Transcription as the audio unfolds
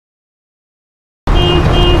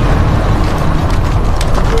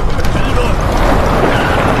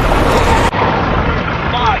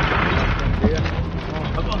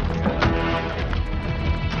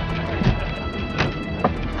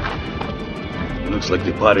Looks like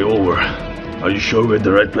the party over. Are you sure we're at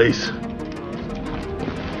the right place?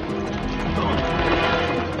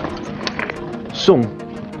 Sung,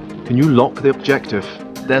 can you lock the objective?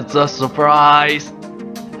 That's a surprise!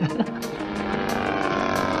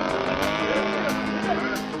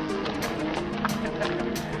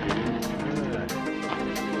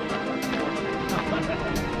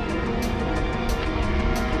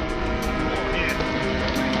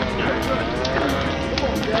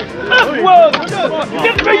 Whoa!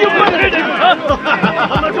 Get where you put it!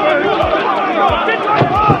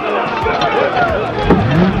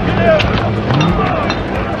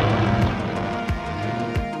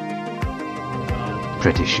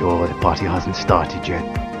 Pretty sure the party hasn't started yet.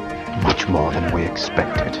 Much more than we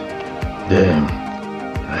expected. Damn.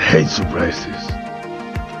 I hate surprises.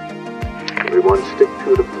 Everyone stick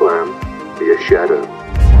to the plan. Be a shadow.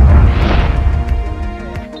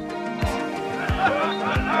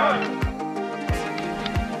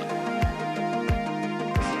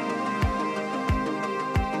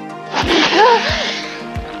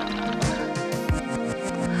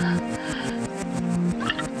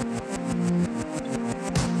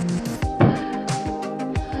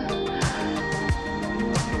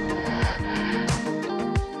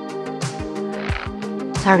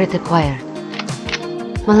 Target acquired.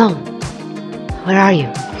 Malone, where are you?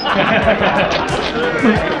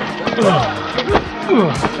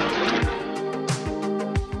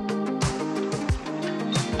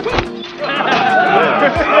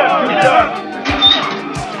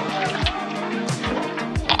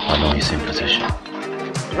 Malone is in position.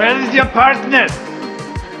 Where is your partner?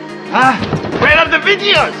 Huh? Where are the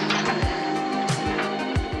videos?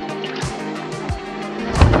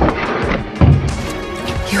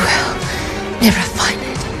 You will never find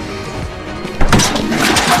it.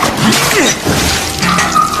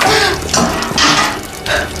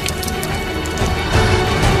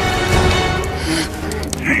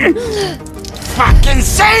 Fucking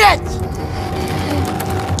say it!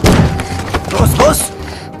 Los!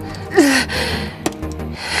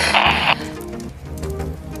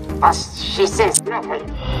 She says nothing.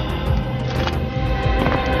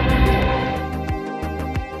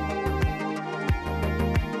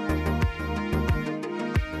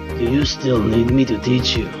 Do you still need me to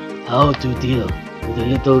teach you how to deal with a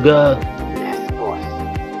little girl? Yes, boss.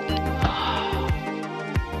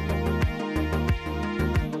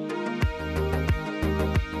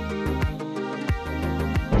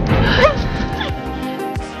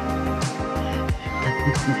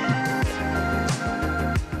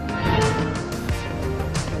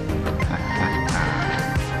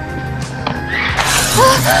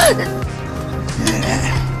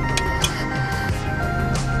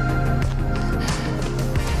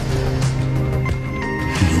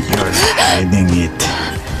 You're hiding it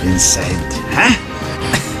inside, huh?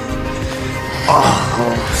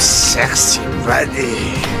 Oh, sexy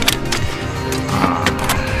body. Oh,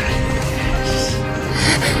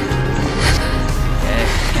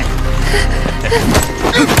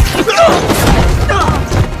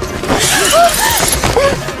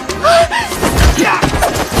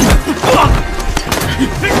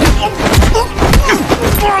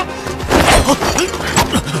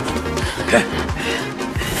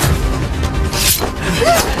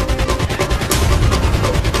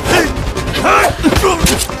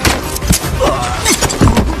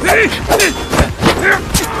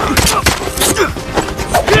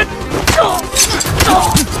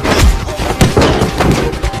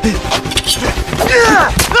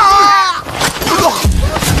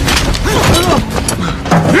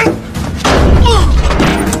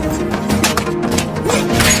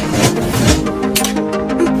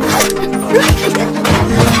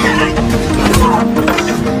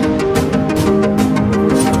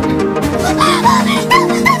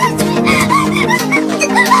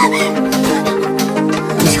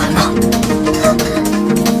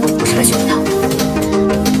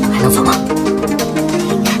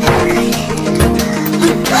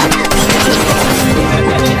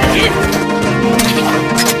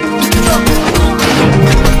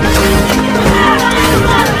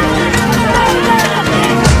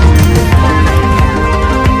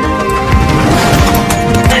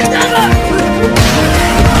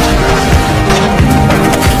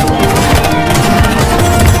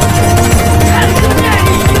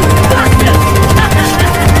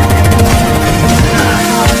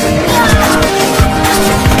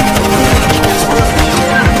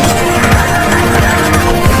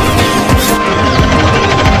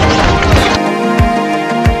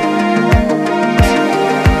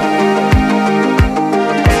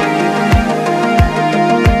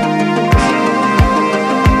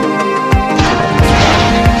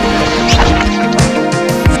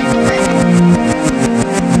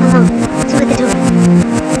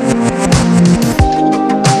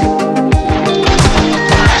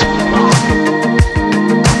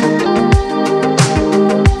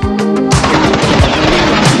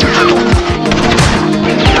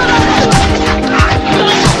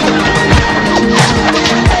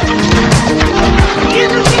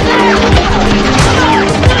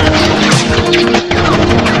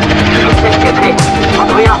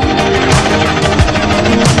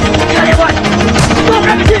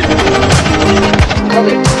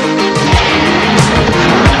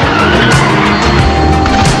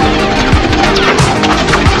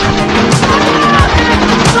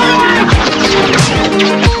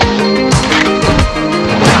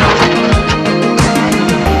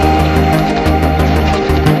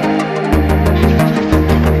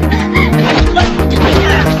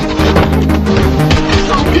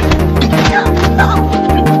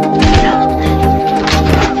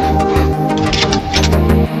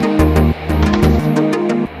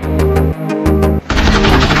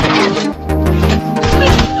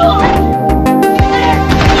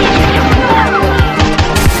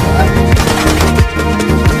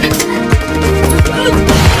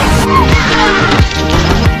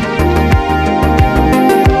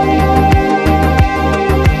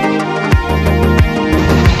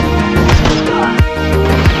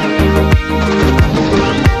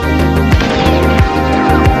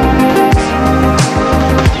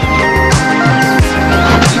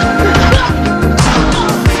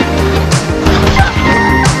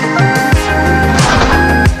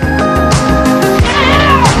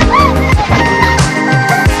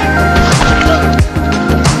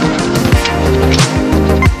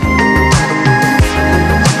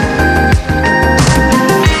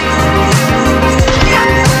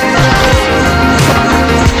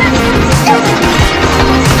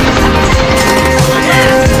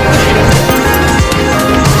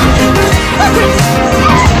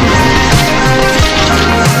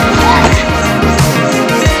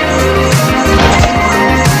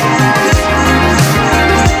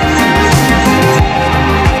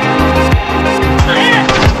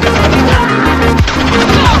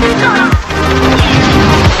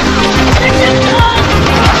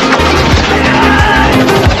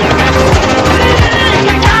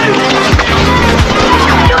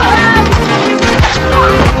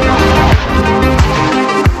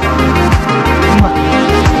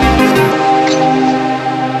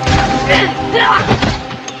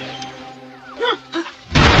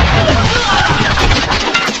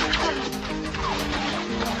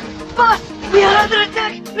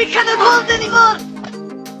 We cannot hold anymore!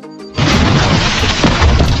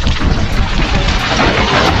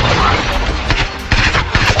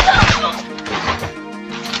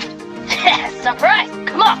 Surprise!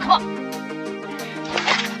 Come on, come on!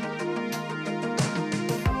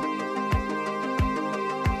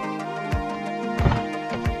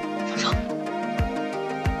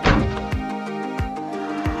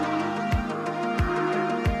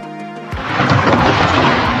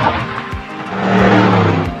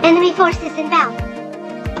 Enemy forces inbound.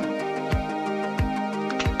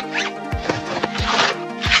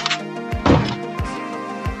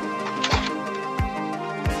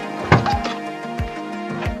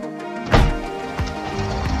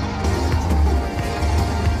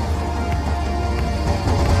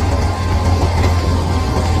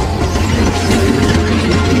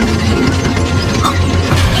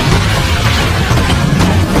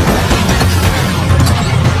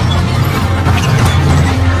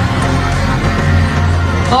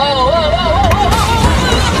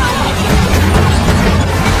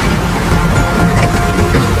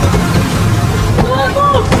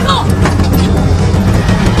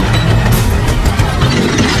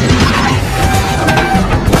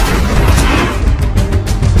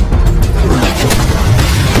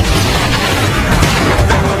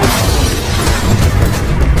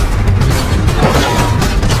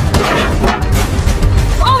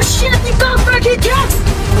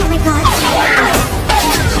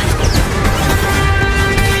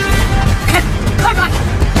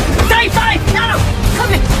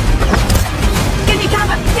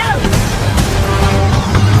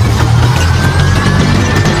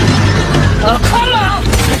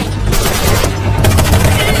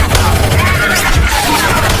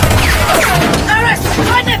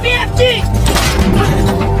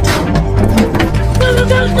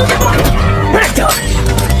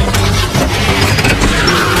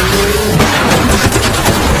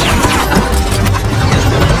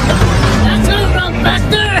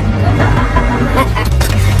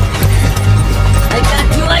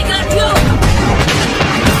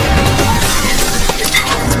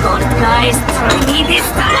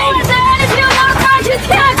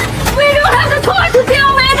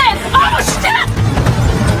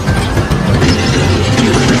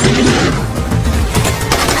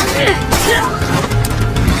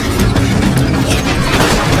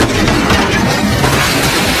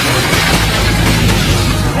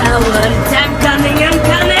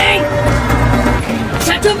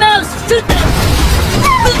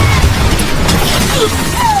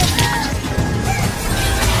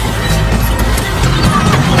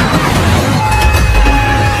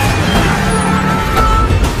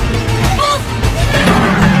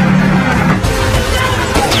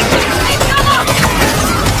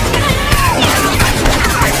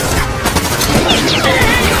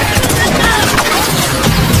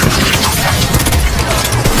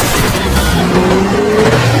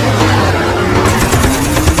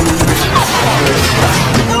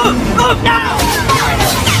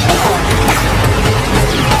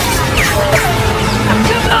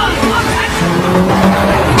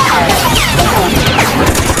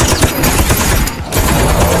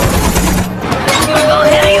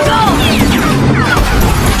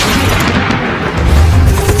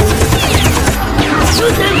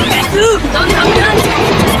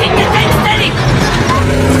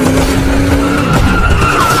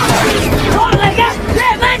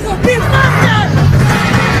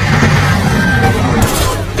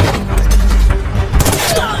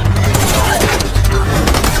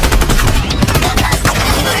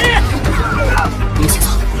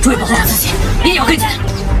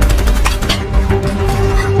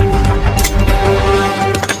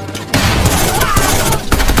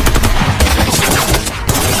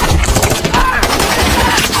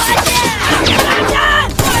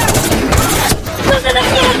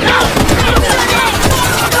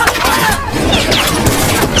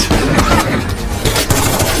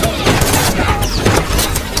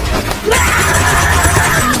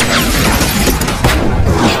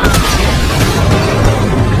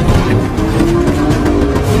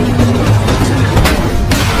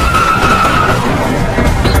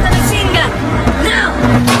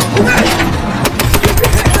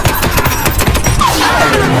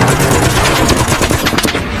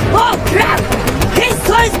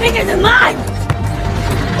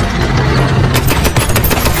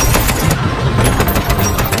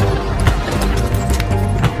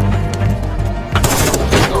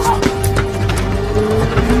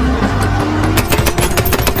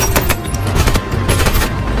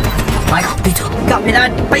 Copy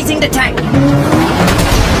that. Facing the tank.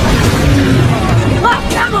 Oh,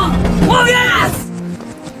 come on! Oh, yes!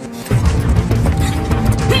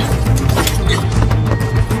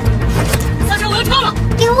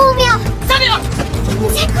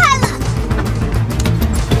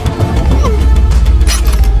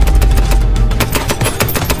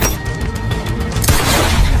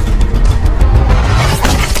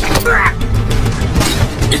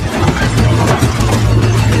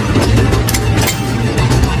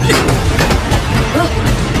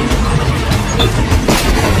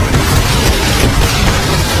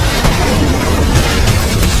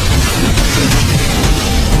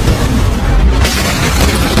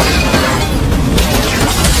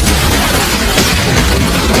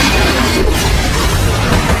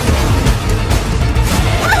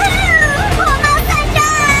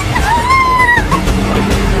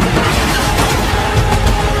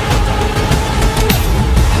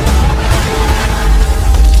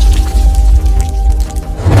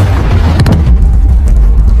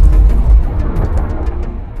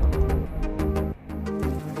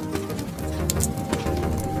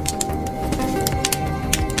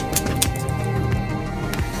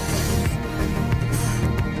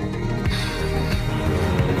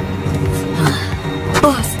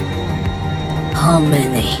 How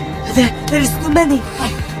many? There's too many.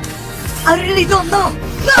 I really don't know.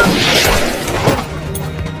 No!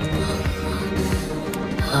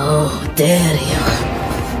 How dare you?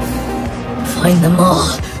 Find them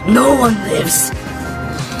all. No one lives.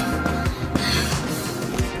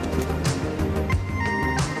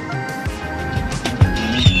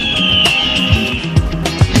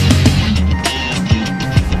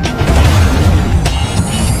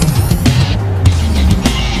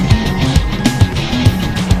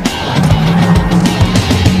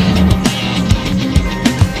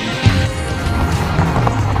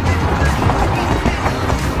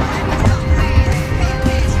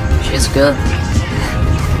 Good.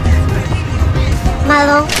 马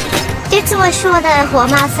龙，这次我说的火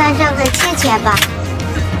冒三丈很亲切吧？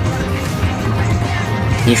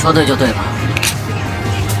你说对就对吧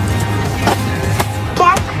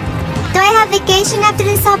Jack, do I have vacation after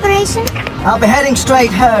this operation? I'll be heading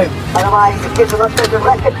straight home. Otherwise, the kids will not be able to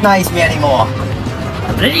recognize me anymore.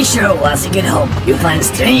 I'm pretty sure once you get home, you'll find a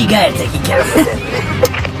strange guy taking care of it.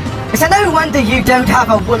 It's no wonder you don't have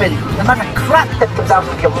a woman. The amount of crap that comes out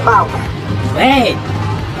of your mouth. Wait,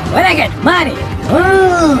 when I get money,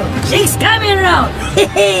 oh, she's coming around.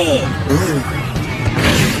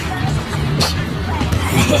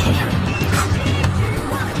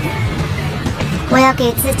 我要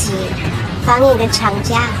给自己防疫的长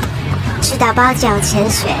假，吃到包缴钱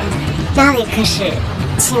水，那里可是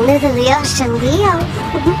请乐的旅游胜地哦。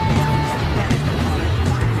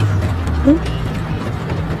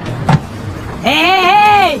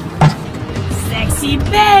Hey, sexy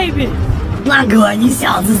baby！ 难怪你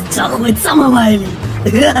小子长会这么卖力。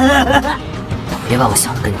别把我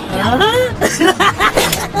想的跟你一样。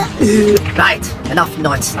Right, enough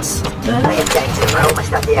nonsense. I am going to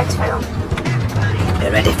almost at the expo. Be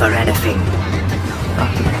ready for anything.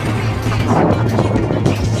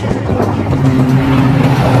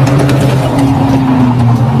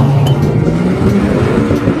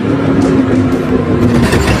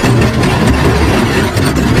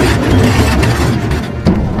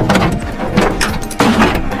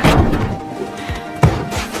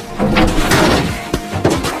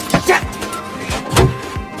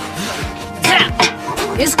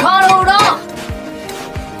 His car hold on!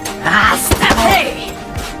 Ah, stop it!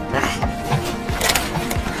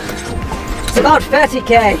 It's about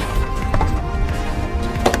 30k.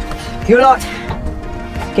 You lot,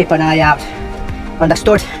 keep an eye out.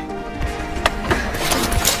 Understood?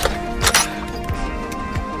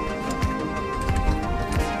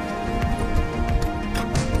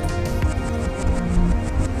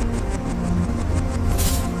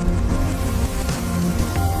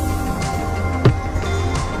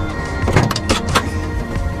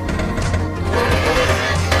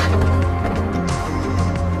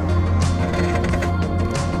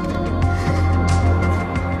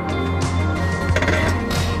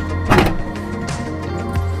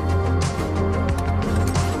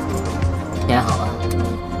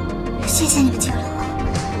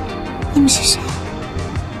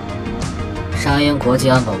沙鹰国际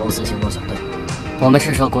安保公司行动小队，我们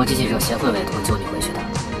是受国际记者协会委托救你回去的。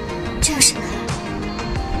这是哪儿？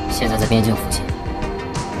现在在边境附近，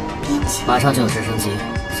边境马上就有直升机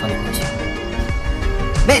送你回去。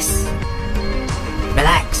Miss,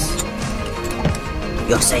 relax.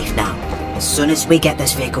 You're safe now. As soon as we get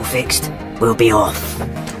this vehicle fixed, we'll be off.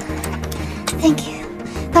 Thank you,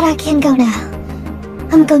 but I can't go now.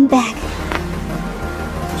 I'm going back.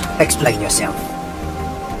 Explain yourself.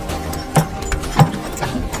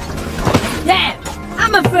 Damn!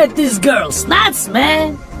 I'm afraid this girl's nuts,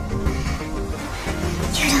 man!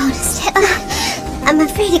 You don't understand. I'm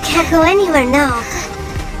afraid you can't go anywhere now.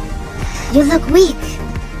 You look weak.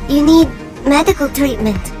 You need medical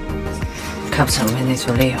treatment. Captain, we need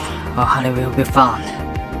to leave, or Harley will be found.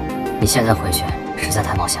 你现在回去实在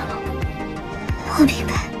太冒险了。我明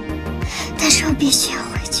白，但是我必须要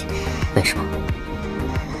回去。为什么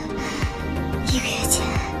？1个月前，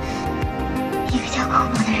一个叫库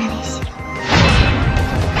珀的人联系了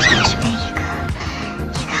我，他是被一个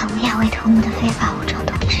以卡乌亚为头目的非法武装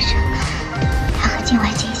统治者，他和境外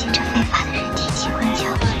进行着非法的人体器官交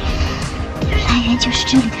易，来源就是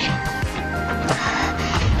这里的人。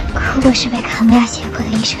库珀是被卡乌亚胁迫的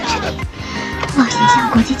一生之地，冒险向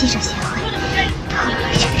国际记者协会透露了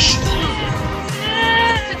这个事情。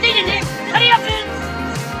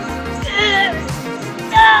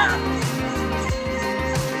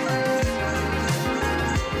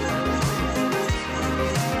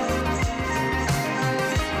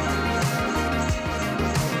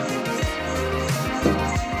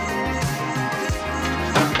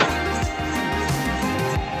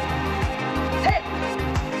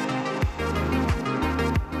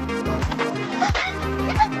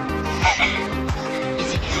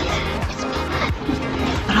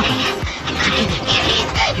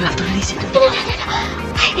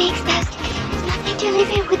I've been exposed. There's nothing to leave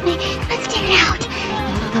here with me. Let's get it out.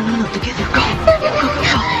 No, together, go.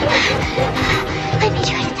 No. I need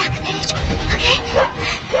you at the dark village, okay?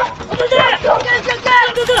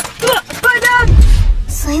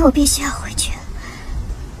 所以我必须要回去。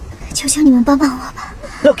求求你们帮帮我吧。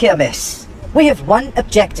Look here, miss. We have one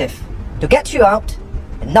objective: to get you out,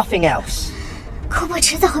 and nothing else. 库珀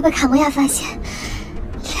迟早会被卡莫亚发现，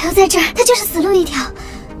留在这儿他就是死路一条。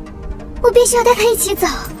我必须要带他一起走。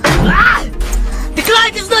The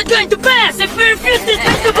client is not going to pass if we refuse this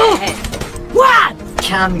festival! What?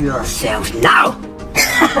 Calm yourself now!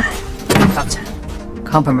 Doctor,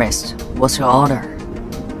 compromised. What's your order?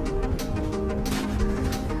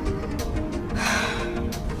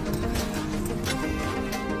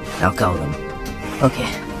 I'll call them. Okay.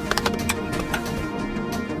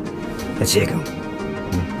 Let's see you go.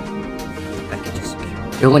 I can just...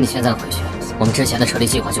 如果你现在回去，我们之前的撤离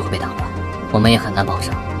计划就会被打乱，我们也很难保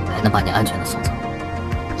证还能把你安全的送走。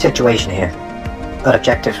Situation here. Our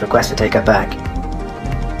objectives request to take her back.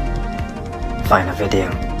 Find a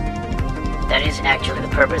video. That is actually the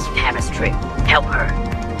purpose of Hammer's trip. Help her.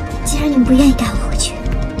 既然你们不愿意带我回去，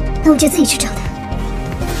那我就自己去找他。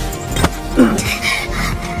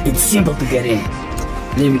It's simple to get in.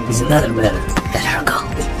 Leaving is another matter. Let her go.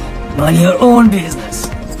 Mind your own business.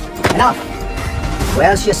 Enough!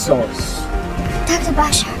 Where's your source? Dr.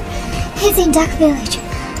 Basher. He's in Dark Village.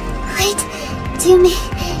 Wait, do you mean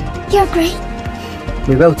you're great?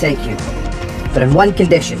 We will take you. But on one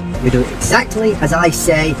condition. You do exactly as I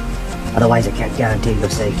say. Otherwise I can't guarantee your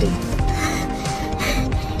safety.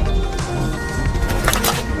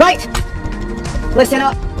 Right! Listen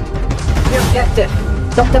up. Your objective.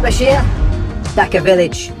 Dr. Bashir, Dhaka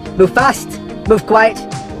village. Move fast, move quiet,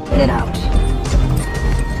 in and out.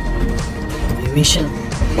 New mission,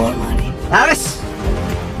 more money. Harris,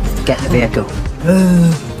 get in the vehicle.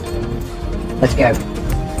 Let's go.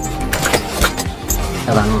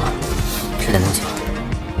 要赶路了，吃点东西。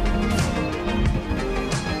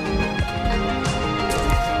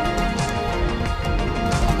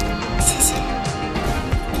谢谢。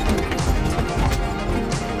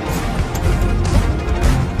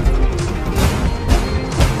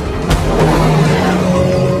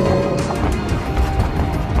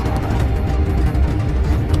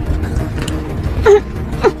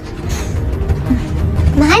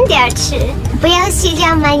慢点吃，不要细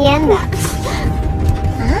嚼慢咽的。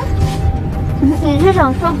你是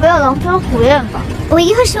想说不要狼吞虎咽吧？我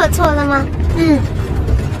又说错了吗？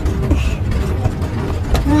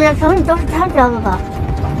你的成语都是他教的吧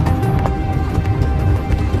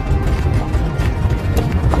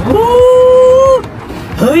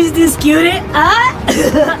？Who is this cutie?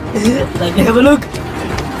 Let me have a look.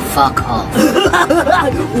 Fuck off.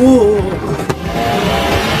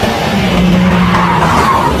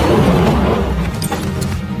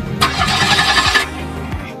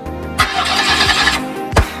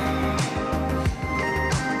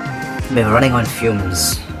 We're running on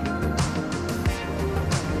fumes.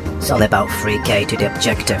 It's only about 3k to the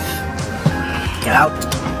objective. Get out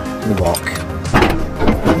and walk.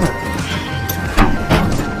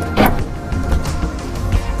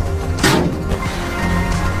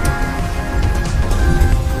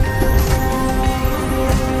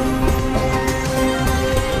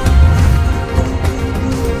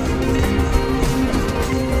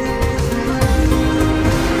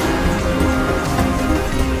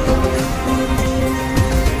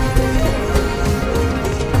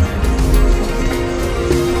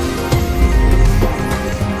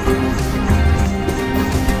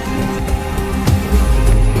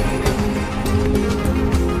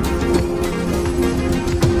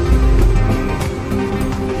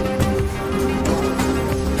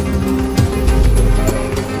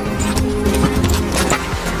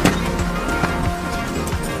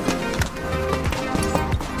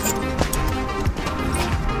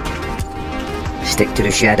 Stick to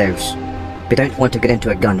the shadows. We don't want to get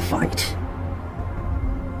into a gunfight.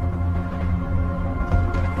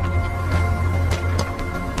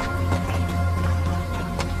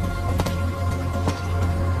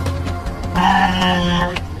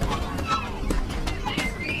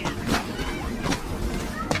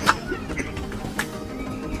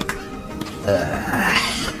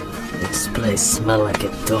 This place smells like a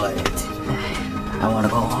toilet. I want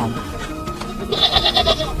to go home.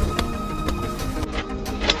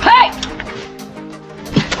 Hey!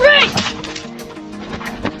 Freeze!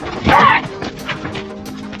 Ah!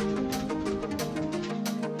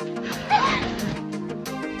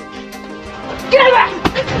 Get back!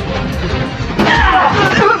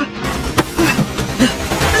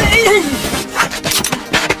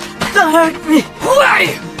 Don't hurt me! Who are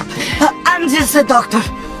you? said doctor.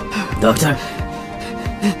 Doctor?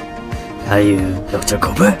 Are you Dr.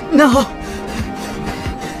 Cooper? No.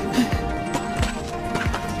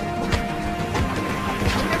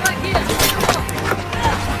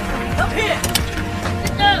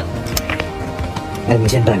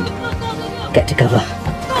 Enemies inbound. Get to cover.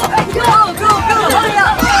 Go, hurry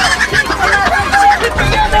up!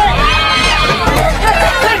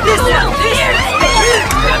 Take this down!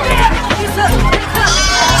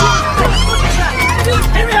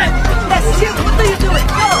 That's you! What are you doing?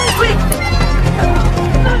 Go, quick!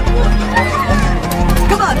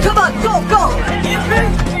 Come on, go!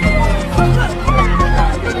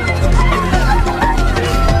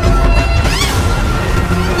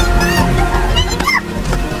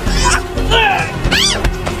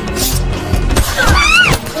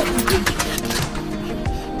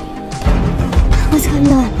 What's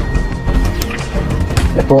going on?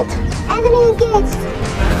 Report. Enemy engaged.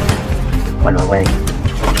 On my way.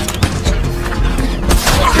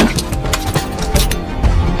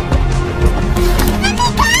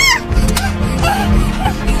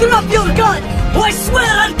 Drop your gun! I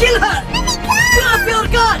swear I'll kill her! Drop your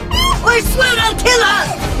gun! I swear I'll kill her!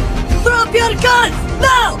 Drop your gun!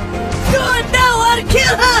 Now! Do it now! I'll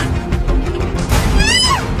kill her!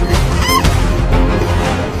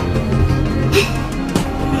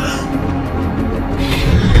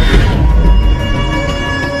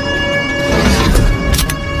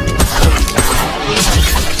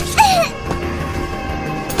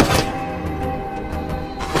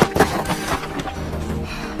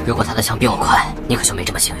如果他的枪比我快，你可就没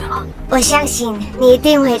这么幸运了。我相信你一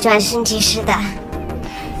定会转瞬即逝的。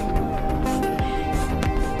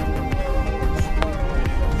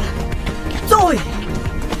Zoe!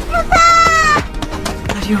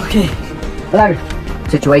 Are you okay? Hello.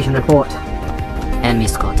 Situation report. Enemy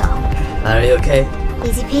score down. Are you okay?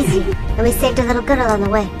 Easy peasy. And we saved a little girl on the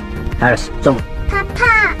way. Harris, someone.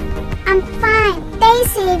 Papa, I'm fine. They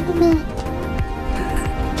saved me.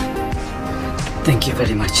 Thank you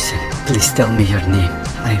very much, sir. Please tell me your name.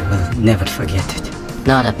 I will never forget it.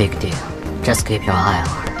 Not a big deal. Just keep your eye on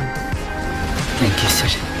her. Thank you, sir.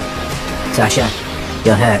 Sasha,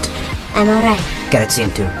 you're hurt. I'm alright. Get it seen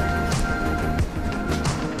to.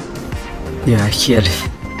 You are here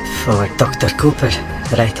for Dr. Cooper,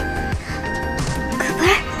 right?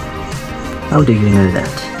 Cooper? How do you know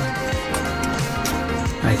that?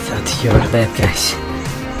 I thought you were bad guys.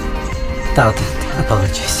 Thousand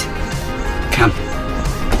apologies.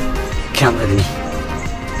 Come with me.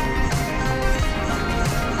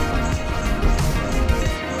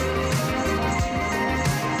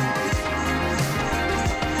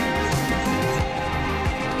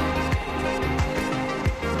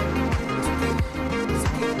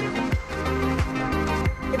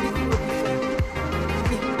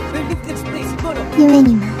 This place, go to 因为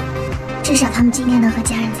你们，至少他们今天能和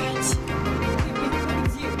家人在一起。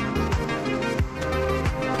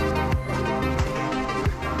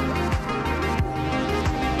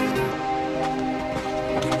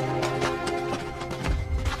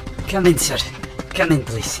 Come in, sir. Come in,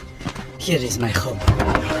 please. Here is my home.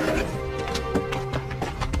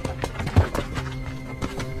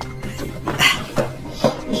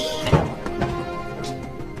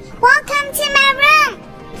 Welcome to my room.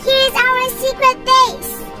 Here is our secret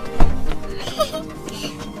base.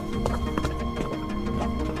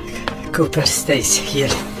 Cooper stays here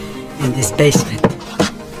in this basement.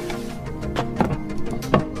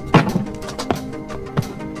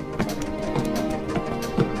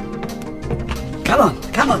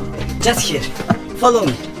 Come on, just here. Follow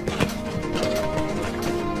me.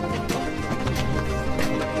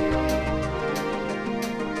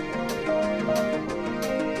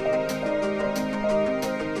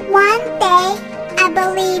 One day, I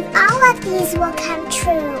believe all of these will come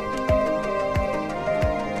true.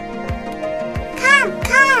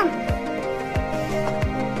 Come.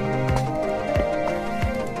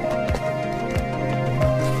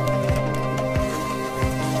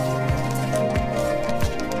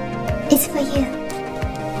 It's for you.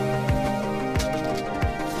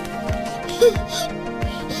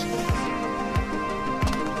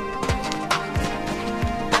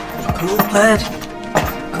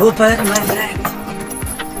 Cooper, my friend.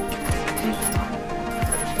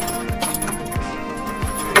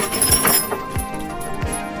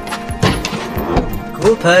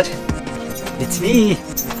 Cooper, it's me.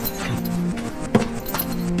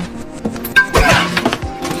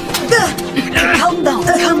 Calm down.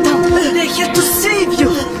 They're here to save you.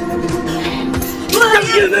 Who are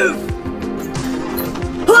you?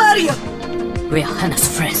 Who are you? We are Hannah's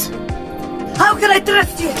friends. How can I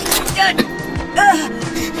trust you?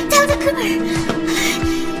 Tell the Cooper.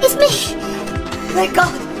 me! Thank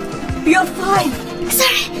God! You're fine!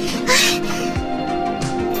 Sorry.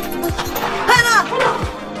 Hannah!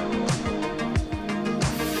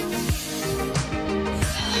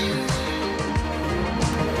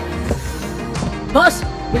 Boss,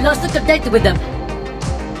 we lost the contact with them.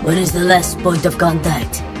 What is the last point of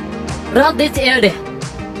contact? Around this area,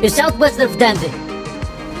 is southwest of Dundee.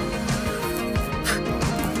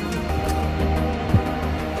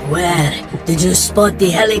 Where did you spot the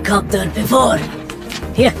helicopter before?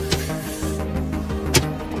 Here.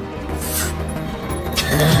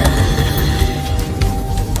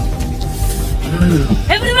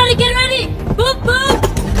 Everybody get ready! Move, move!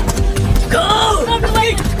 Go! Run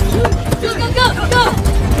away! Go, go, go, go!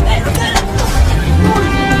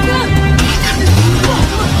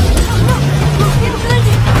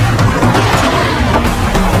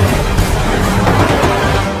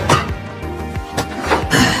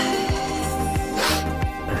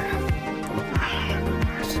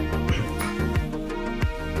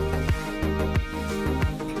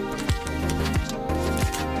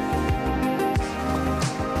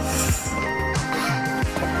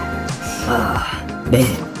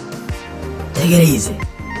 Babe, take it easy.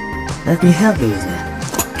 Let me help you with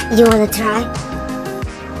that. You wanna try?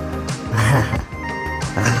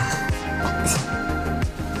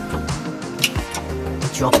 The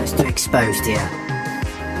dropper's too exposed here.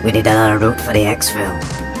 We need another route for the exfil.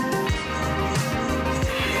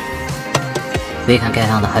 We can get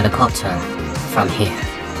on the helicopter from here.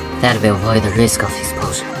 That will avoid the risk of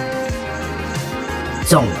exposure.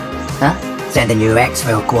 So, send the new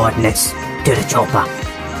exfil coordinates to the chopper.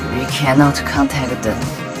 We cannot contact them.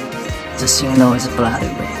 The signal is bloody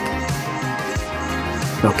weak.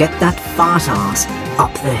 We'll get that fast ass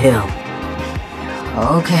up the hill.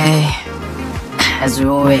 Okay. As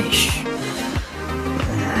you wish.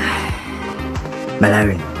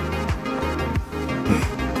 Malone.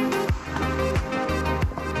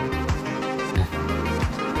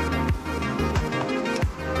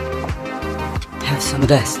 Have some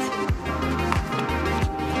rest.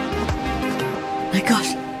 My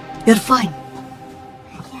gosh, you're fine.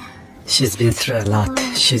 She's been through a lot.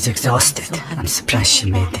 She's exhausted. I'm surprised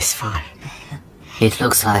she made this far. It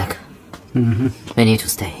looks like we need to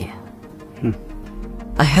stay here.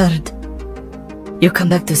 I heard you come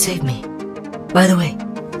back to save me. By the way,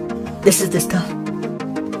 this is the stuff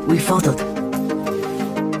we photoed.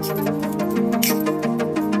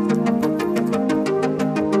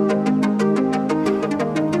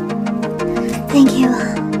 Thank you.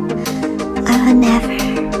 I would never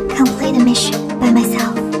complete a mission by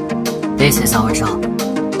myself. This is our job.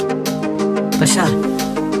 Bashar,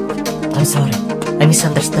 I'm sorry. I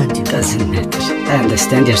misunderstood you. Doesn't matter. I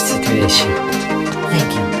understand your situation.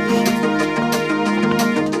 Thank you.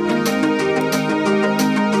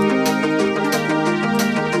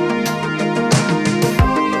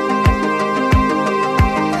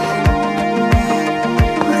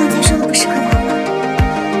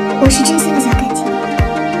我是真心的想感激你。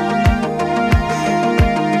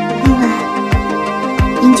另外，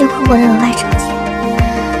营救库珀的额外酬金，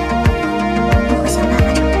我会想办法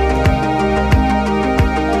找回。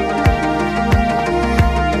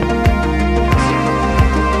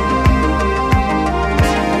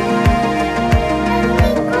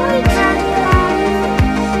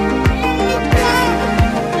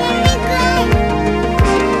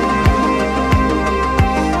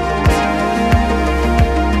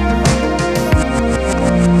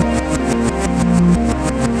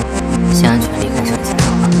先安全离开这里才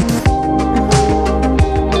好吧。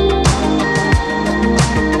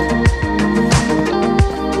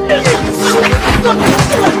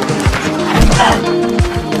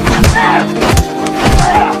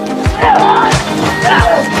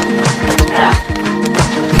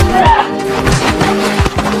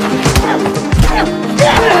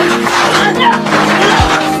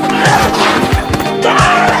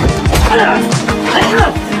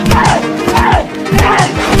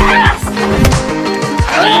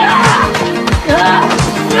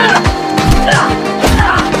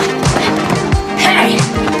Hey!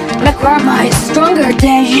 My grandma is stronger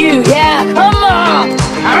than you, yeah? Come on!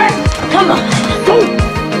 Alright? Come on!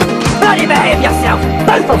 Buddy, behave yourself!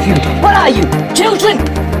 Both of you! What are you? Children?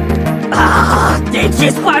 They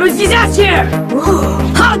just why was he out here?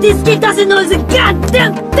 How this kid doesn't know there's a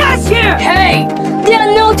goddamn dash here? Hey! There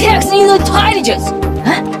are no texts in the intelligence!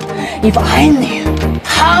 Huh? If I knew,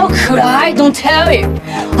 how could I don't tell you?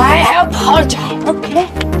 I have apologized, okay?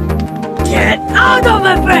 Get out of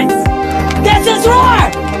my face! This is war!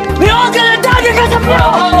 We're all gonna die because of you!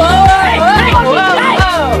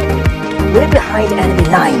 We're behind enemy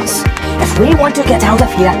lines. If we want to get out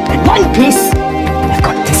of here in one piece, we've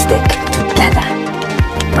got to stick together.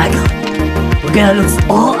 Michael, we're gonna lose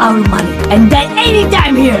all our money and die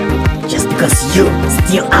anytime here, just because you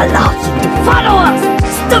still allow him to follow us,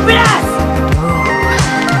 stupid ass!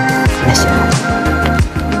 Listen,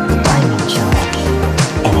 I'm in charge,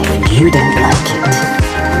 and if you don't like it,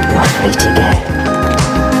 you're free to go.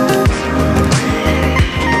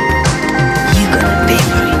 You're gonna be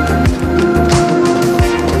free.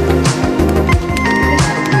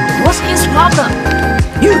 What's his problem?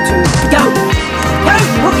 You two, go! Go!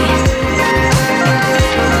 Okay.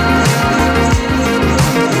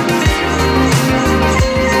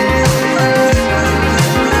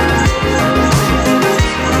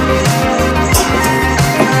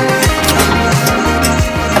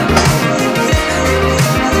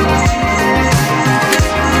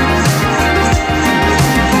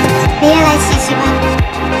爷爷来洗洗吧，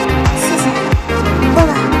谢谢。过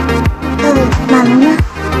了，马龙呢？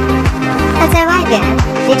他在外边，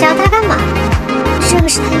你找他干嘛？是不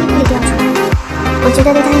是他衣服里掉出来的？我觉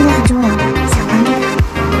得对他应该很重要吧，想还给他。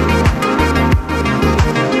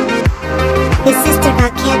His sister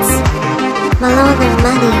got kids. Malone got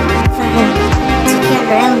money for her to cure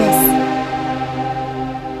her illness,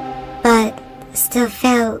 but still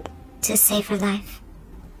failed to save her life.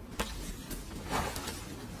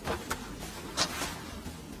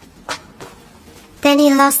 Then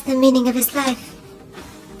he lost the meaning of his life.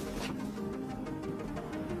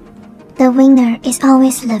 The winner is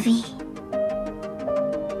always la vie.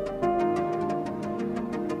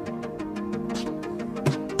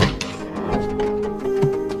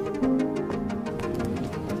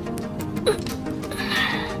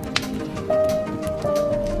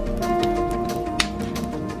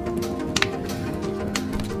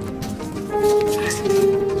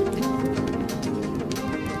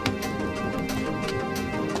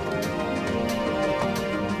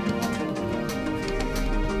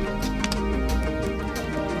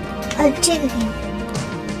这个给你。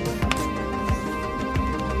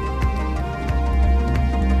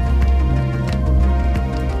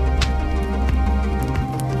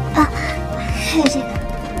啊，还有这个。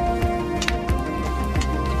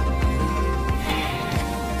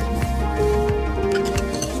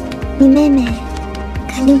你妹妹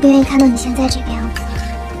肯定不愿意看到你现在这个样子。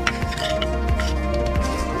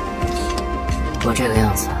我这个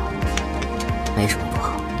样子没什么不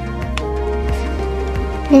好。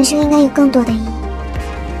人生应该有更多的意义，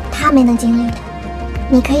他没能经历的，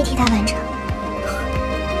你可以替他完成。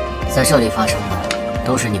在这里发生的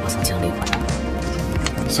都是你不曾经历过的，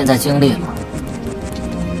现在经历了，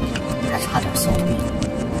还差点送命。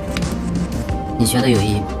你觉得有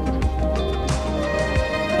意义吗？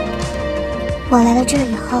我来到这儿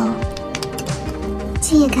以后，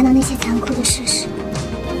亲眼看到那些残酷的事实，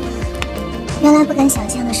原来不敢想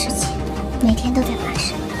象的事情，每天都在发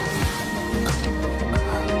生。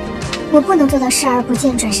我不能做到视而不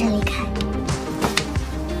见，转身离开。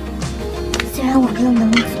虽然我没有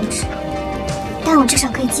能力阻止，但我至少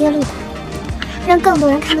可以揭露它，让更多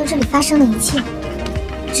人看到这里发生的一切，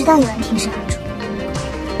直到有人挺身而出。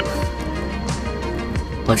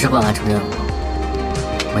我只管完成任务，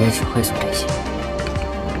我也只会做这些，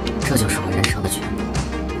这就是我人生的全部。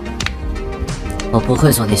我不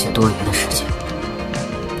会做那些多余的事情。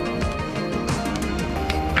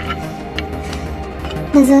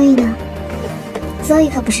那 Zoe 呢 ？Zoe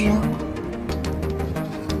可不是任务，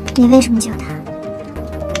你为什么救她？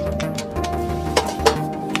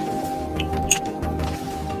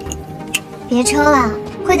别抽了，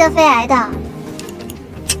会得肺癌的。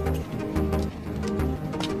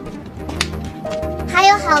还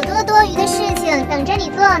有好多多余的事情等着你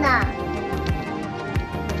做呢。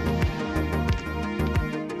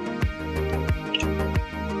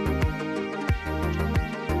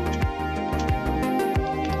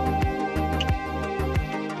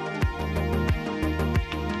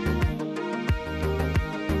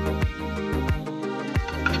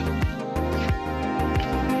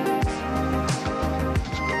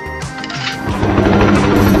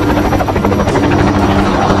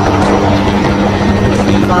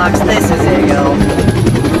Fox, this is Eagle.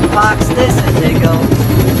 Fox, this is Eagle.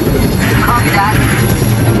 Copy that.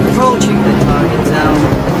 Approaching the target zone.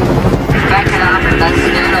 Back it up and let's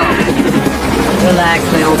get over. Relax,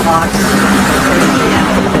 little Fox.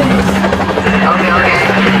 Okay, okay.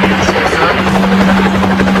 See you soon.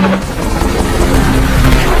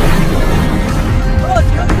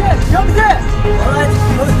 Jump in! Alright,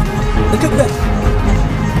 look at that.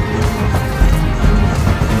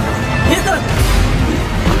 Hit them!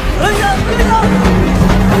 Bring up! Bring up!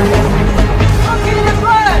 Fucking the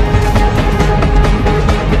flag!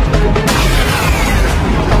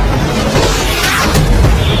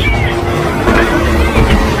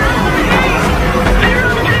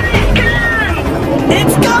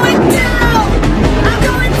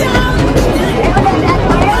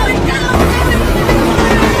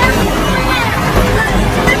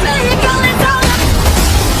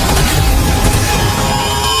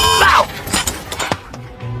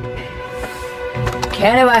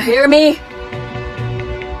 hear me?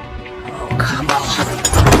 Oh, come on.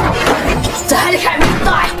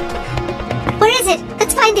 Where is it?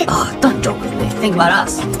 Let's find it. Oh, don't joke with me. Think about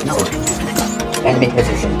us. No. Enemy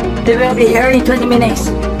position. They will be here in 20 minutes.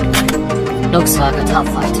 Looks like a tough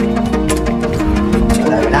fight. So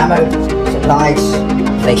they're in ammo, supplies.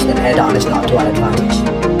 Facing them head on is not to our advantage.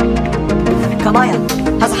 Kamaya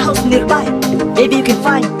has a house nearby. Maybe you can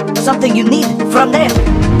find something you need from there.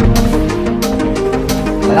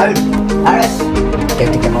 Hello, Harris.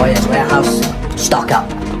 Get to Kamoya's warehouse. Stock up.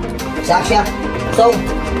 Sasha, so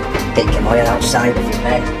take Kamoya outside if you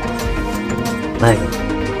may. Michael,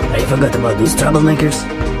 have you forgot about those troublemakers?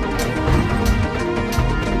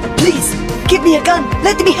 Please, give me a gun.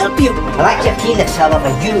 Let me help you. I like your keenness, however,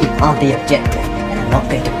 you are the objective, and I'm not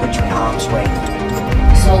going to put you in harm's way.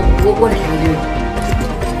 So, what can we do?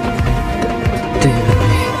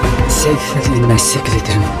 Safe in my secret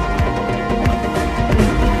room.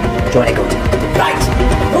 Do you want to go to? Right.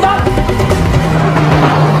 Move on!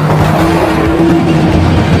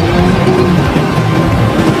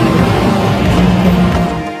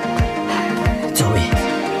 Zoe,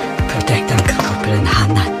 protect Uncle Cooper and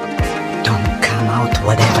Hannah. Don't come out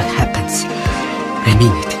whatever happens. I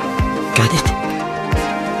mean it. Got it?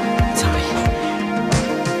 Zoe.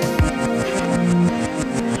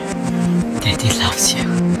 Daddy loves you.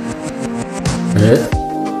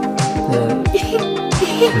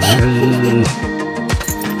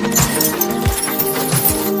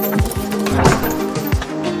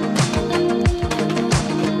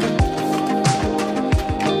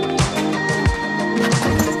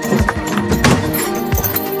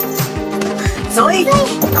 Zoe?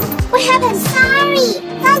 What happened? Sorry.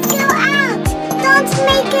 Don't go out. Don't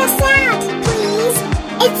make us out, please.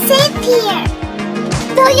 It's safe here.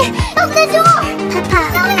 Zoe, open the door. Papa,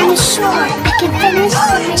 I'm sure I can finish the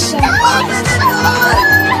mission. Open the door.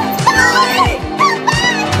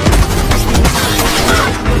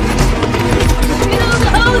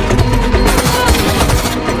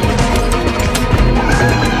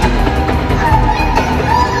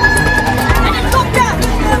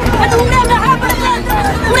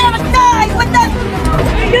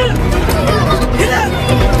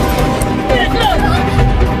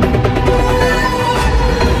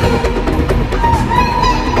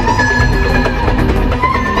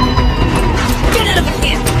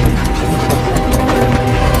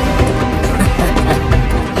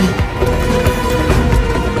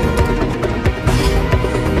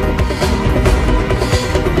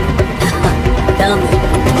 Tell me,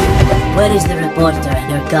 where is the reporter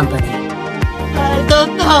and her company? I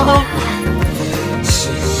don't know.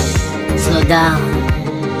 Slow down.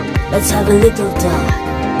 Let's have a little talk.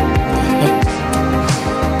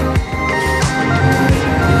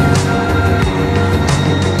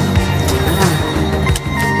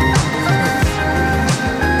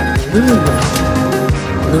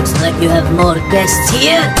 Looks like you have more guests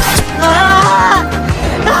here.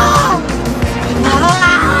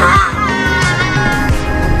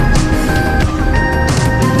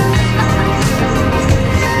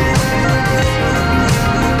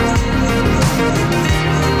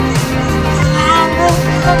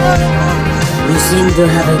 You seem to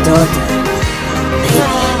have a daughter.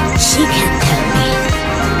 Maybe she can tell me.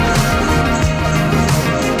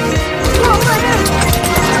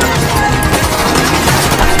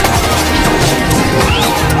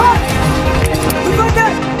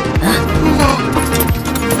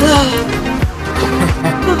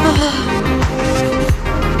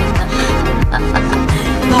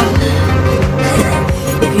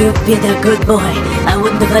 If you'd been a good boy, I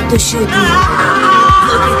wouldn't have had to shoot you.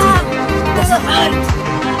 Look at you. Does it hurt?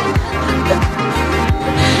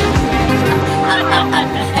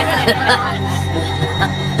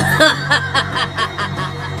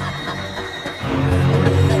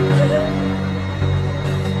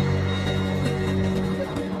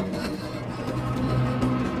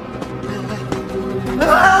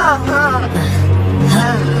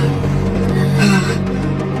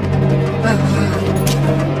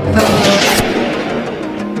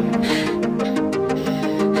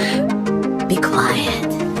 Be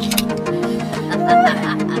quiet.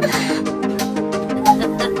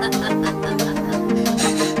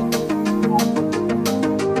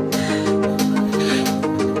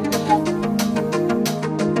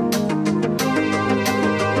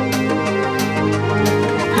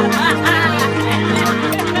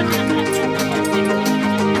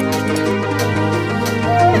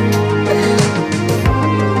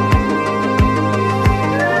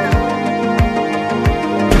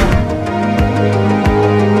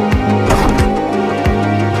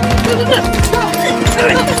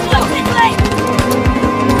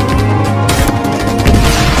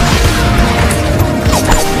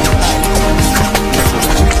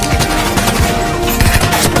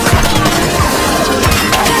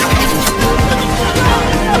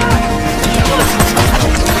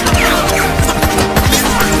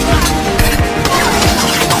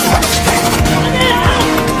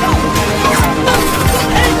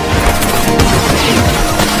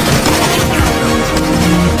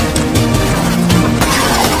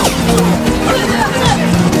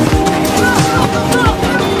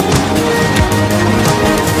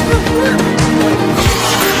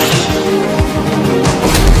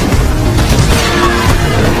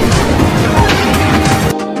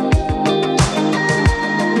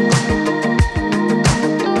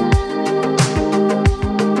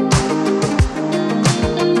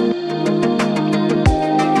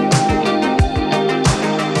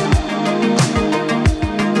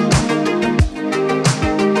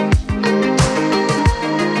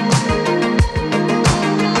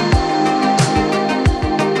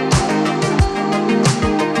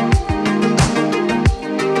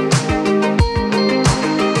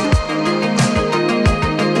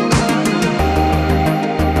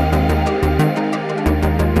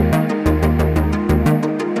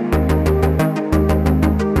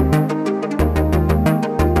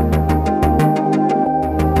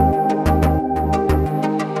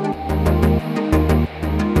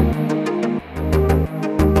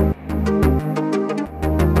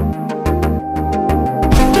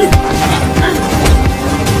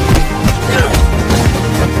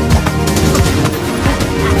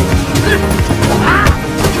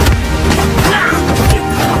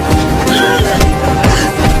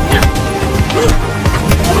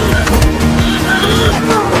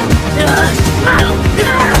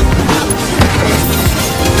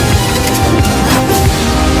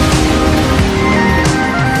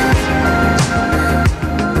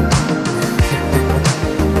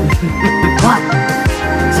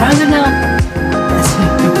 stronger now?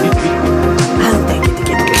 I'll take it to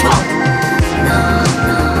get good. No.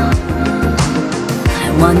 I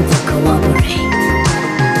want to cooperate.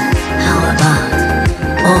 How about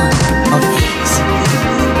all of these?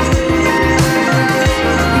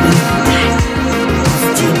 That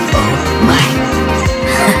still all mine.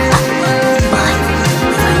 But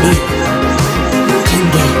if I leave, you can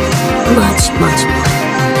get much more.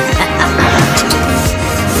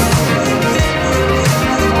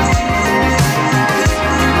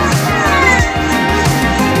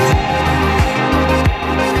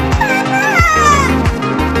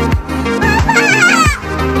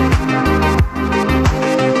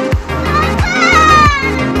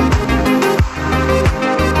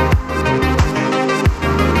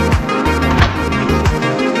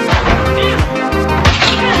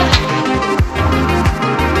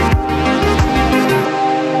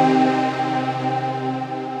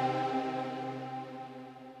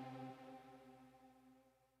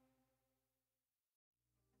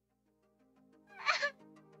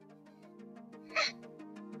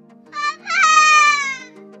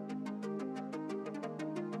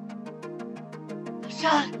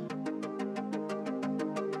 Sean.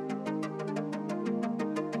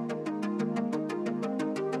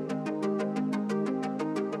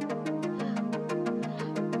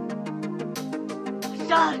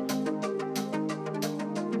 Sean.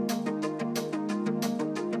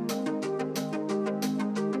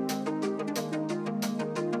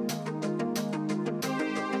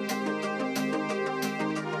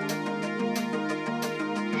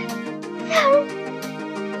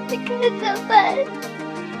 The kids so bad.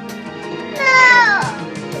 No!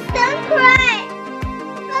 Don't cry!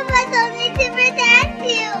 Papa told me to protect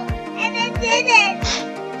you, and I didn't.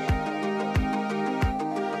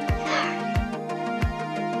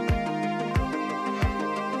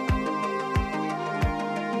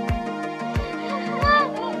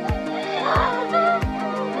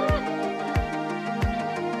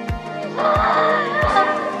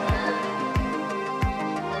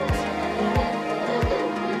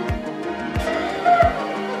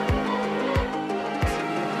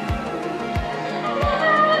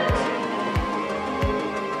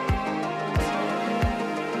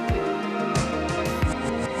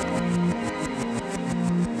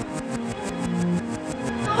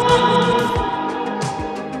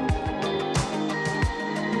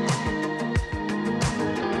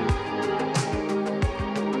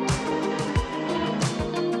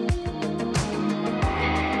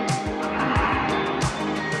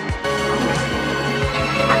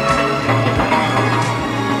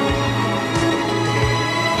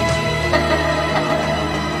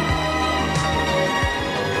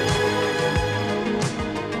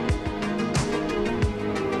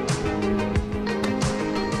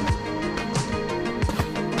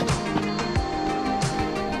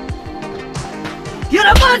 You're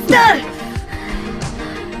a monster!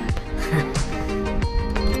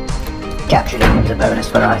 Capturing him's a bonus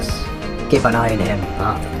for us. Keep an eye on him,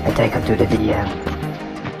 and take him to the DM.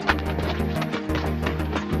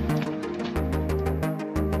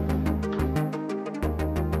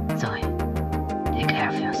 Zoe, take care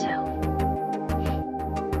of yourself.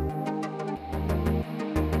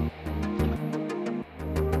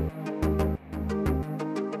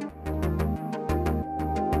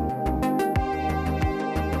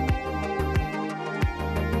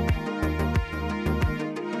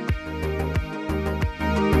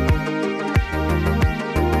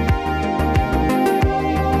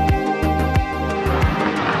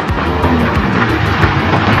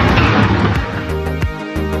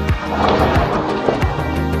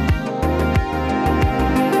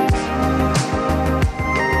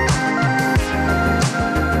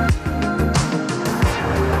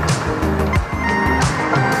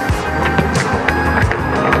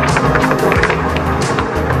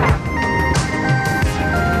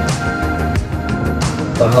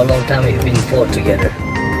 For how long time have you been fought together?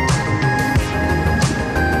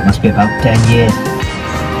 Must be about 10 years.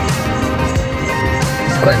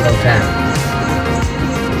 It's quite a long time.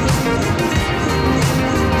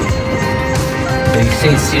 Do you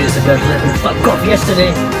seem serious about letting fuck off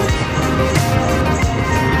yesterday?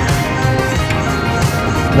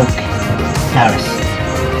 Look, Harris,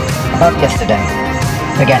 about yesterday,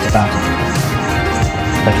 forget about it.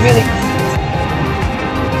 But really,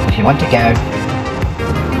 if you want to go,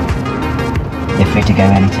 you're free to go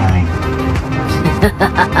anytime.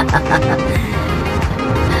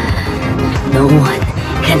 No one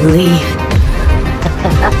can leave.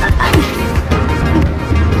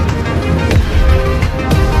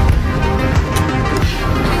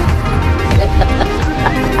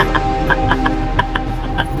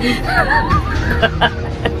 都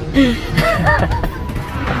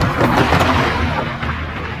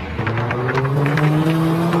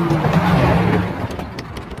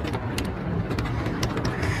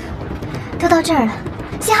到这儿了，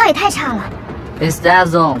信号也太差了。 It's that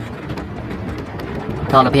zone。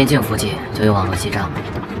到了边境附近就有网络基站了。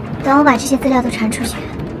等我把这些资料都传出去，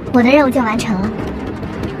我的任务就完成了。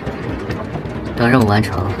等任务完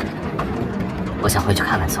成，我想回去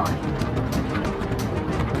看看小伟。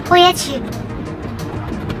我也去。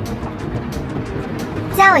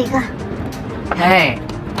加我一个。Hey,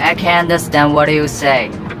 I can't understand what you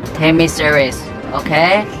say. Take me serious,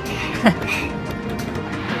 okay?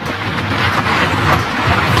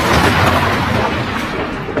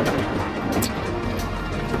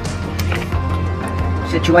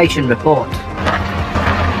 Situation report.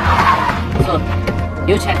 So,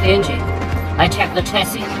 you check the engine. I check the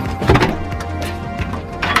chassis.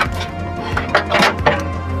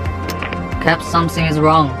 Cap, something is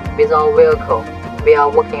wrong with our vehicle. We are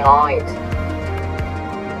working on it.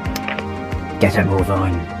 Get a move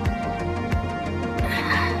on.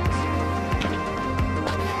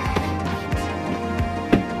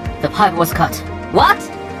 The pipe was cut. What?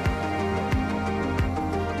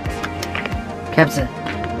 Captain,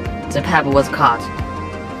 the pipe was cut.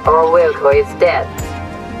 Our vehicle is dead.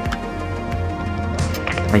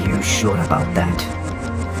 Are you sure about that?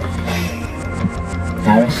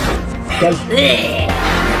 Harris?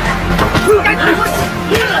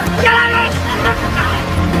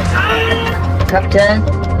 Captain?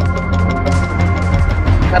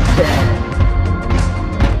 Captain?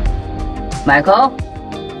 Michael?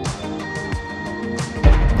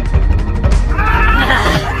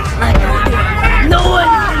 No one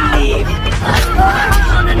can leave! I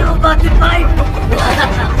want to know about the pipe!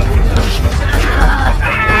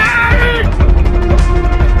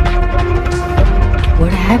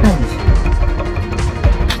 What happened?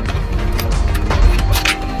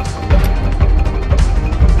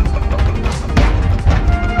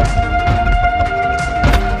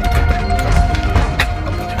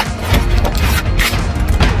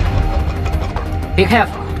 Be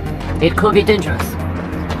careful. It could be dangerous.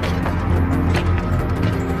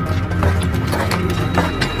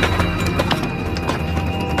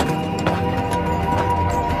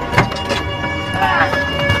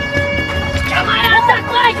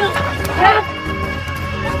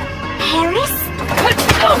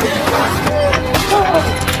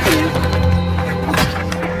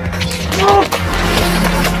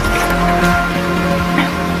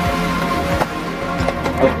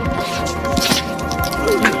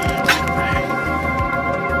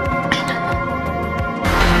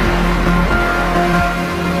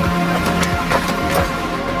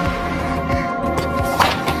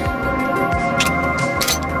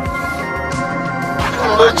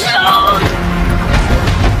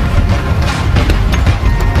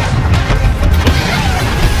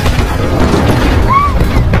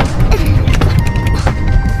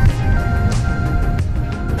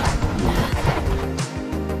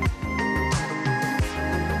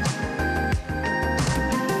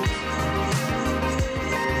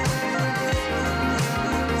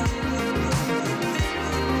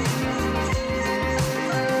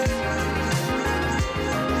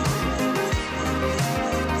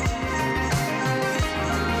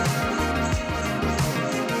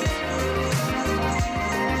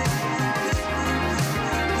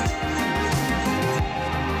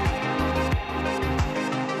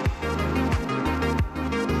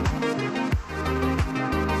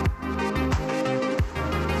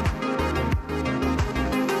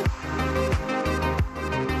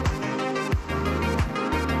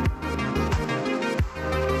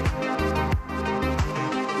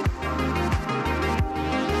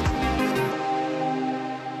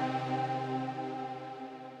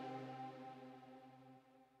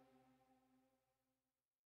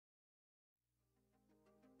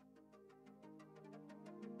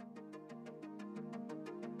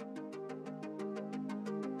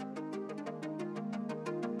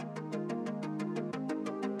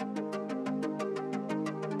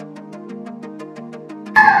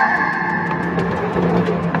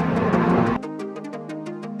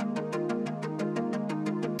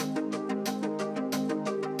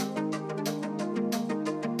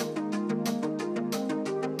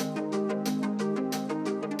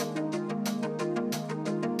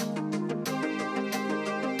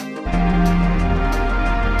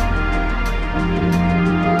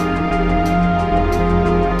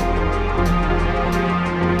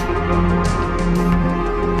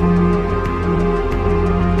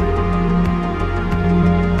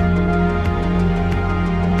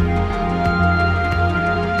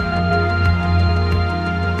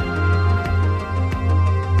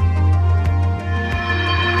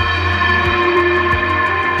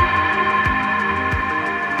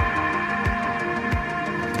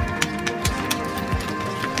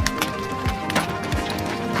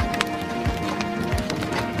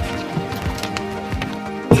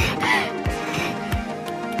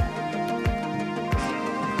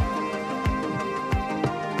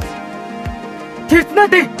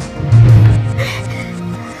 nothing.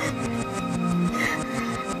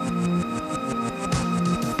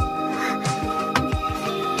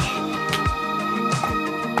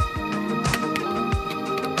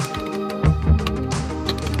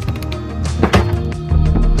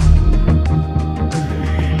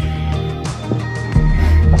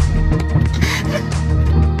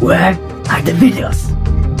 Where are the videos?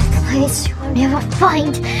 The place you will never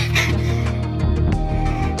find.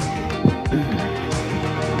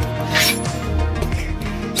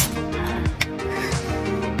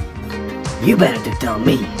 You better tell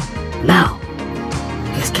me. Now.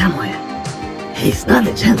 Because Cameron, he's not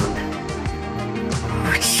a gentleman.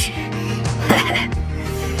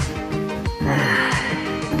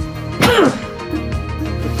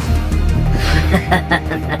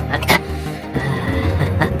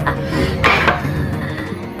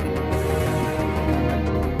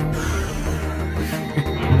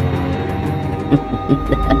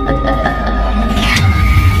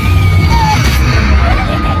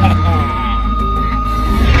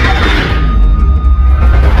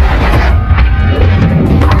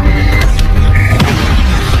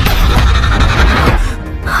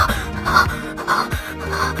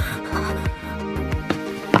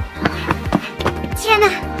天哪，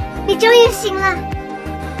你终于醒了！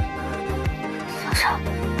小少，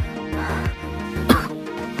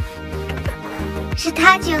是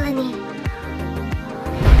他救了你。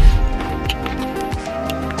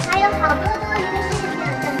还有好多多余的事情等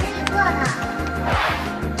着你做呢。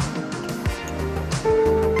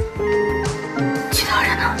其他人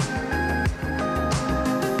呢？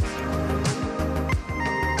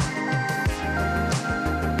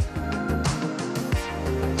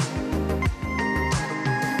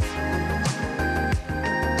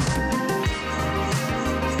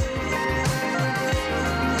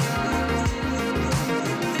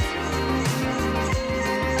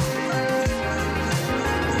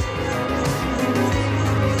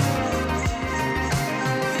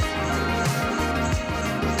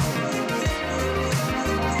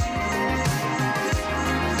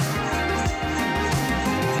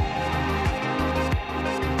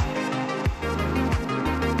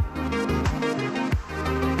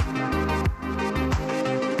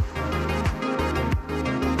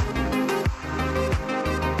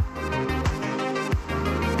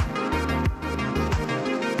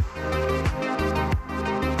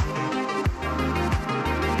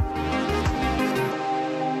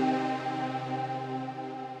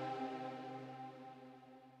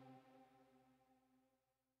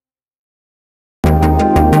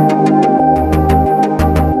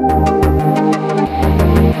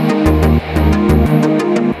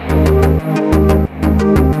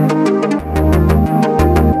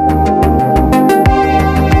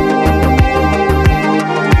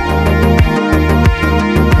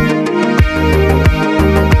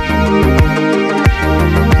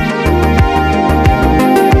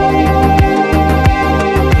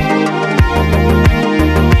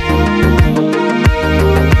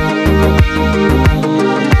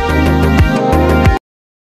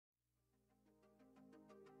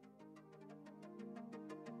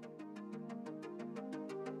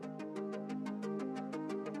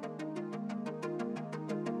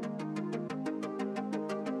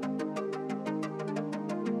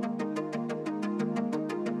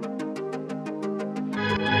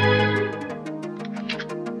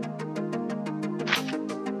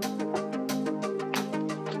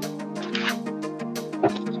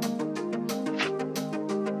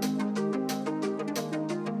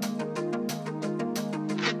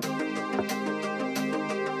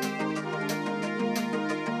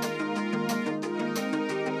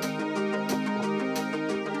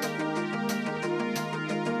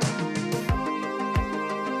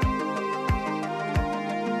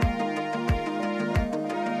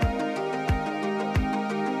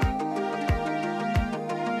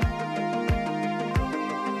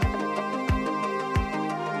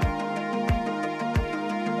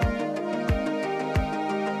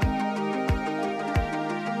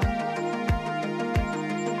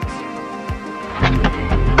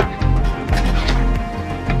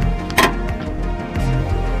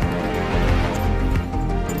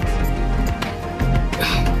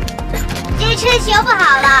车修不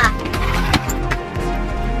好了。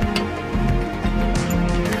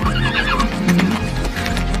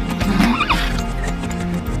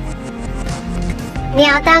你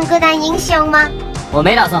要当孤单英雄吗？我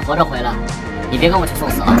没打算活着回来，你别跟我去送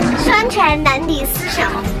死啊！双船难敌厮守。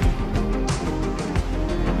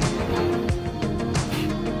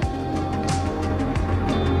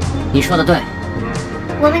你说的对，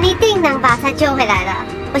我们一定能把他救回来的，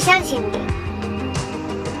我相信你。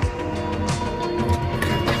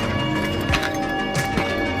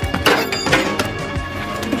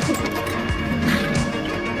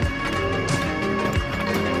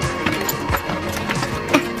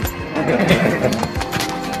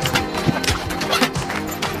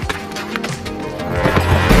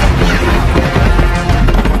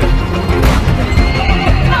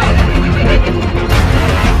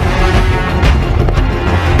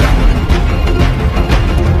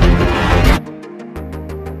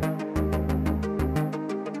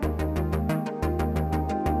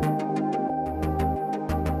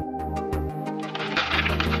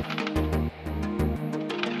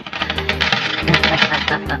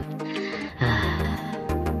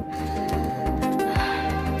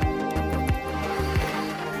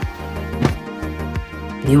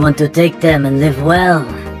You want to take them and live well,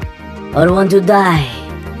 or want to die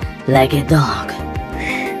like a dog?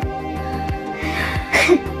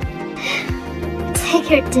 Take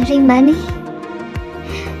your dirty money.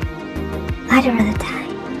 I'd rather die.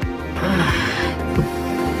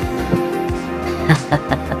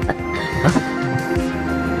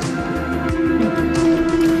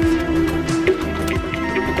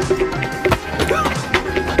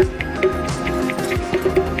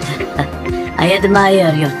 I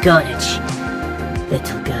admire your courage,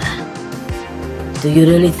 little girl. Do you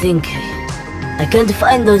really think I can't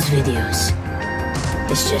find those videos?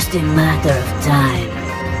 It's just a matter of time.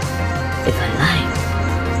 If I like,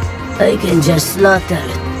 I can just slaughter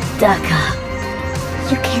Taka.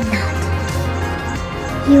 You cannot.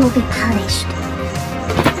 You will be punished.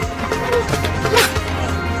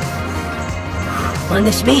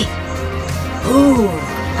 Punish me? Ooh,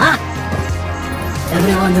 huh?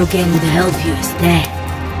 Everyone who came to help you is dead.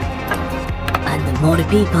 And more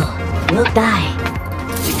people will die.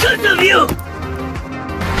 Because of you!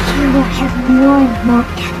 You will have more and more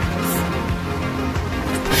enemies.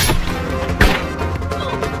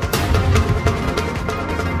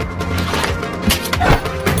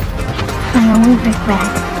 My only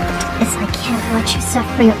regret is I can't watch you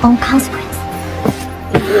suffer your own consequences.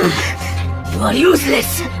 You are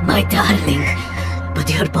useless, my darling. But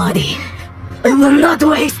your body will not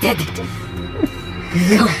waste it.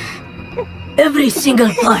 No. Every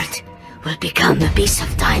single part will become a piece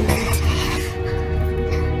of diamond.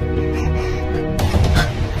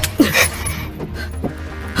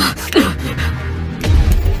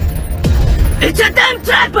 It's a damn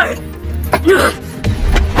trapper!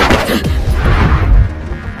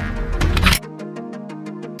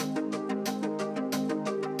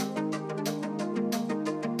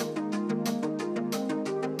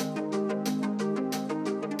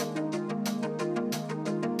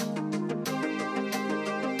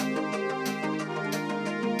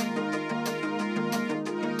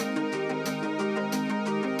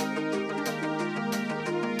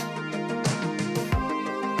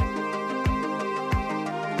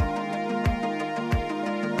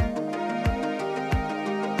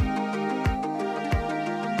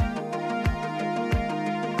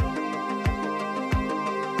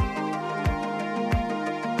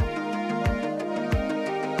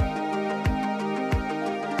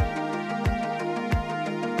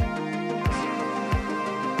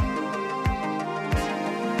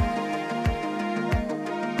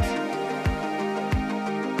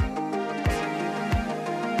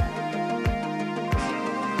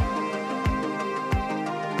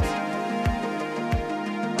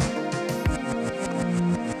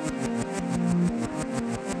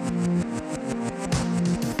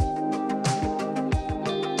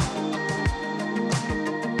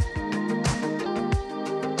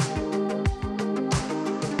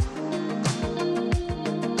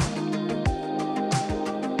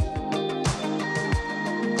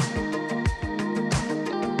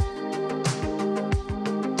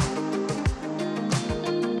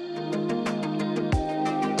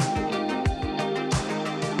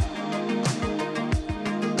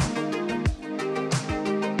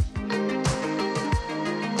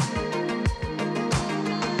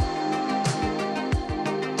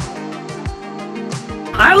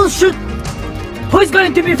 I will shoot! Who's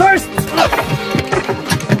going to be first?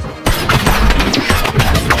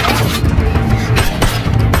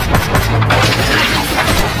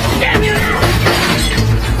 Damn you!